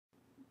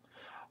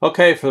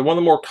Okay, for one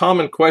of the more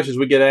common questions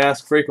we get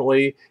asked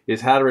frequently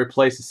is how to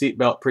replace the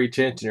seatbelt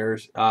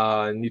pretensioners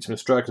and need some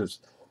instructions.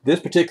 This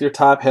particular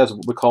type has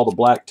what we call the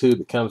black tube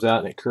that comes out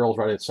and it curls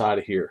right inside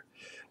of here.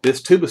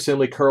 This tube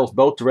assembly curls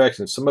both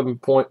directions. Some of them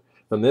point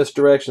from this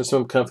direction, some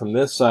of them come from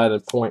this side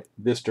and point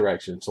this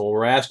direction. So when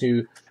we're asking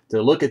you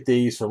to look at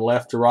these from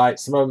left to right,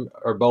 some of them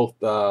are both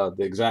the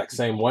exact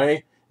same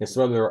way and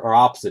some of them are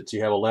opposites.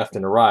 You have a left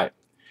and a right.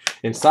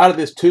 Inside of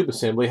this tube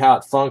assembly, how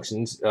it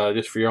functions,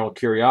 just for your own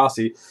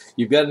curiosity,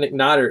 you've got an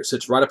igniter that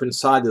sits right up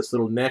inside this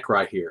little neck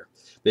right here.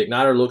 The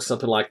igniter looks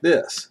something like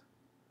this.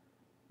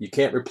 You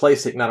can't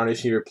replace the igniter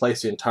unless you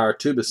replace the entire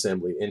tube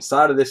assembly.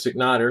 Inside of this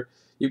igniter,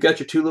 you've got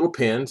your two little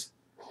pins,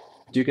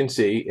 as you can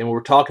see, and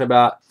we're talking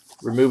about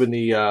removing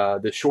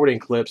the shorting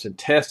clips and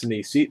testing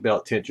these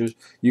seatbelt tensioners.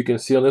 You can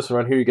see on this one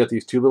right here, you've got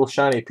these two little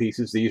shiny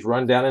pieces. These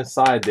run down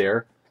inside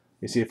there.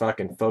 Let me see if I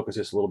can focus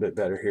this a little bit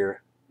better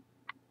here.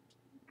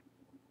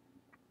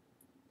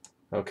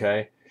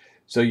 Okay,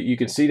 so you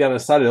can see down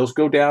inside, those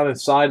go down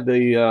inside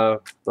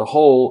the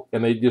hole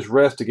and they just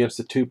rest against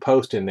the two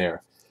posts in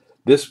there.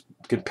 This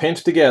can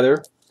pinch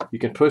together. You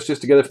can push this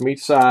together from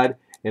each side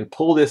and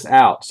pull this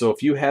out. So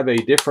if you have a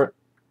different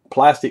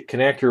plastic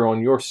connector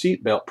on your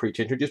seatbelt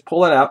pretensioner, just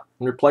pull it out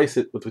and replace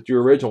it with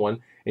your original one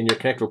and your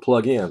connector will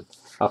plug in.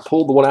 I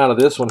pulled the one out of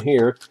this one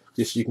here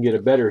just so you can get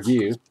a better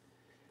view.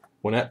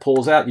 When that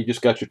pulls out, you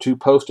just got your two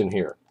posts in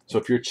here. So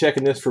if you're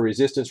checking this for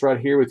resistance right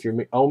here with your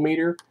ohm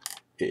meter,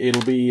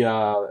 it'll be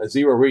a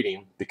zero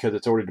reading because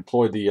it's already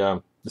deployed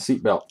the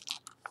seat belt.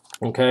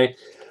 Okay.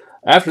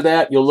 After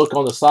that, you'll look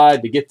on the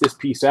side to get this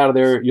piece out of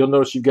there. You'll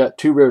notice you've got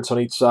two rivets on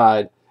each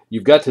side.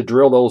 You've got to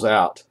drill those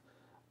out.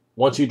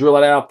 Once you drill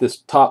it out, this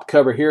top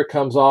cover here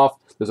comes off.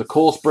 There's a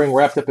coil spring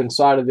wrapped up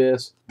inside of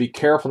this. Be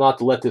careful not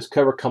to let this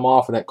cover come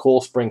off and that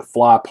coil spring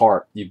fly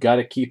apart. You've got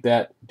to keep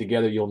that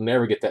together. You'll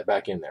never get that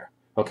back in there.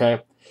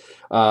 Okay.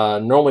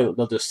 Normally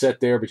they'll just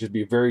sit there, but just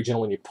be very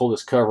gentle when you pull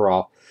this cover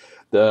off.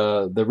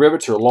 The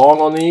rivets are long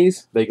on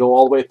these. They go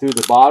all the way through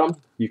the bottom.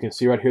 You can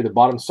see right here the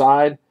bottom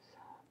side.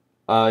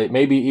 It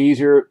may be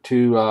easier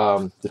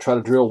to try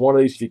to drill one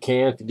of these if you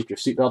can, to get your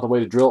seatbelt out the way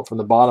to drill it from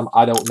the bottom.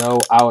 I don't know.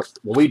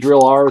 When we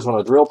drill ours on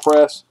a drill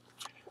press,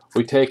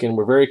 we're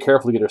very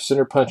careful to get our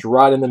center punch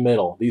right in the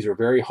middle. These are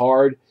very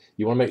hard.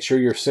 You want to make sure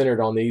you're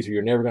centered on these or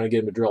you're never going to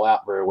get them to drill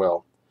out very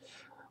well.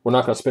 We're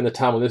not going to spend the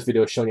time on this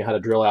video showing you how to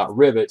drill out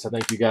rivets. I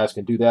think you guys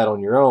can do that on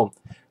your own.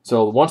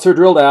 So once they're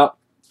drilled out,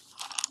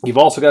 you've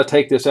also got to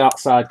take this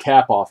outside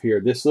cap off here.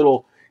 This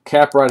little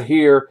cap right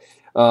here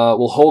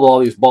will hold all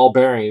these ball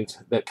bearings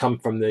that come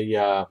from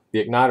the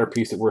igniter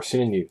piece that we're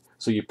sending you.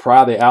 So you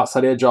pry the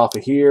outside edge off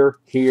of here,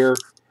 here,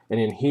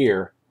 and in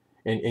here,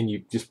 and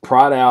you just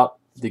pry it out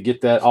to get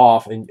that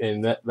off,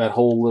 and that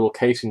whole little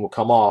casing will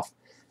come off.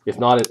 If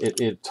not,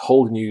 it's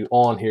holding you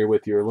on here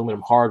with your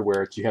aluminum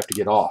hardware that you have to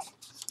get off.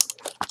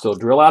 So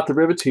drill out the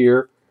rivets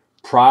here.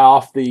 Pry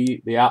off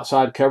the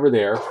outside cover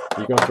there.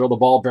 You're going to throw the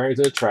ball bearings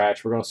in the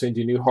trash. We're going to send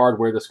you new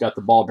hardware that's got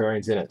the ball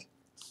bearings in it.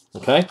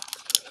 Okay?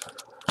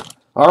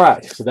 All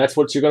right, so that's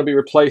what you're going to be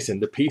replacing.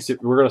 The piece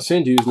that we're going to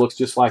send you looks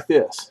just like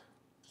this.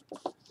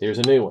 Here's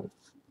a new one.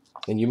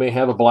 And you may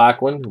have a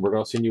black one. We're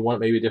going to send you one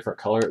maybe a different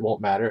color. It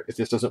won't matter. If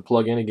this doesn't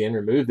plug in again,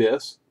 remove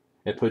this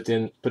and put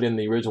in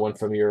the original one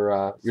from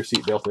your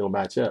seat belt and it'll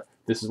match up.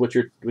 This is what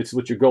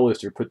your goal is,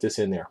 to put this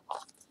in there.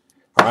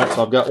 All right,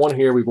 so I've got one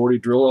here we've already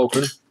drilled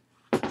open.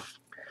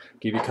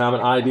 Give you kind of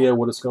an idea of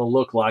what it's going to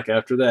look like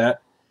after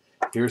that.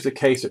 Here's the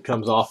case that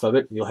comes off of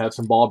it. You'll have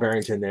some ball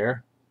bearings in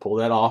there. Pull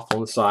that off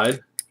on the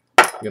side.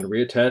 You're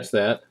going to reattach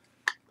that.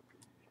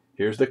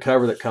 Here's the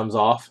cover that comes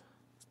off.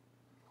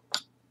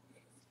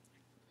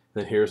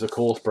 Then here's the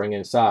coil spring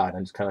inside. I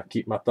just kind of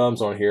keep my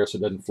thumbs on here so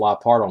it doesn't fly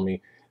apart on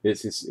me.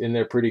 It's in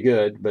there pretty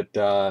good, but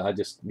I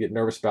just get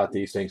nervous about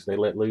these things. If they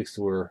let loose,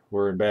 we're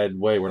in a bad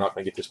way. We're not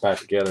going to get this back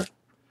together.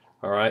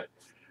 All right.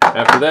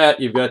 After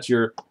that, you've got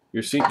your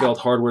seatbelt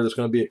hardware that's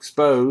going to be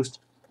exposed,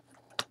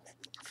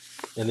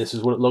 and this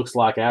is what it looks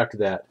like after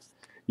that.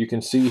 You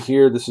can see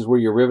here, this is where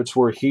your rivets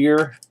were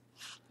here,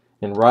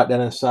 and right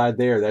down inside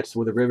there, that's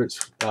where the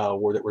rivets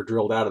were that were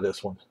drilled out of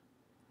this one.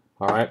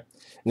 All right.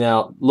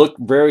 Now look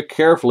very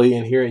carefully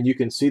in here, and you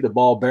can see the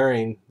ball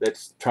bearing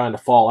that's trying to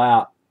fall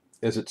out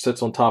as it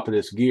sits on top of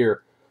this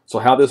gear. So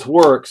how this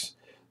works,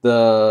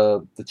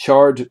 the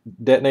charge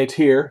detonates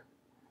here.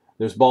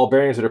 There's ball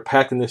bearings that are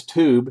packed in this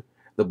tube.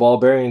 The ball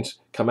bearings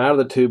come out of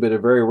the tube at a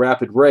very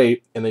rapid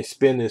rate, and they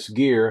spin this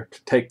gear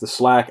to take the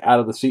slack out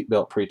of the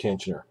seatbelt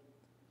pretensioner.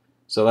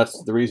 So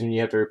that's the reason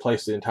you have to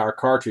replace the entire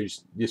cartridge.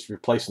 Just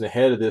replacing the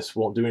head of this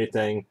won't do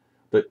anything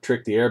but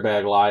trick the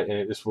airbag light,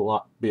 and this will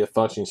not be a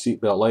functioning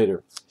seatbelt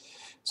later.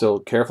 So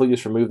carefully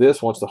just remove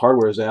this once the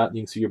hardware is out.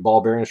 You can see your ball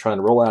bearings trying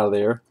to roll out of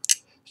there. So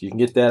you can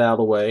get that out of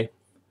the way.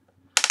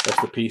 That's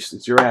the piece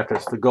that you're after.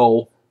 That's the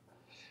goal.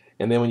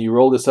 And then when you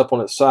roll this up on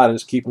its side, and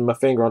just keeping my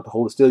finger on it to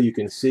hold it still, you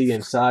can see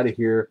inside of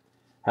here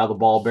how the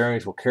ball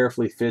bearings will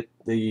carefully fit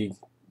the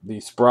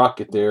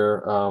sprocket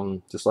there,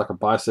 just like a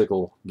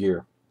bicycle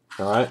gear.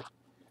 All right.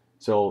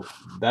 So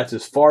that's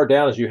as far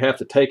down as you have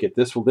to take it.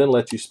 This will then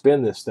let you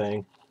spin this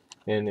thing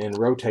and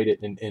rotate it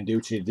and do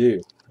what you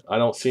do. I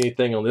don't see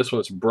anything on this one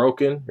that's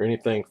broken or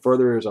anything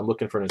further as I'm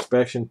looking for an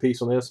inspection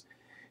piece on this.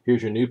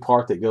 Here's your new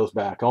part that goes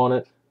back on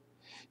it.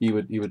 You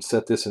would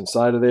set this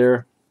inside of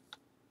there,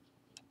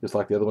 just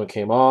like the other one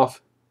came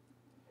off,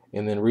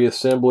 and then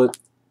reassemble it,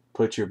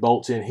 put your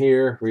bolts in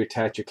here,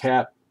 reattach your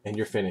cap, and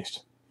you're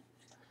finished.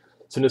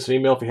 Send us an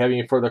email if you have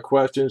any further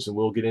questions, and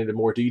we'll get into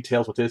more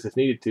details with this if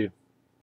needed to.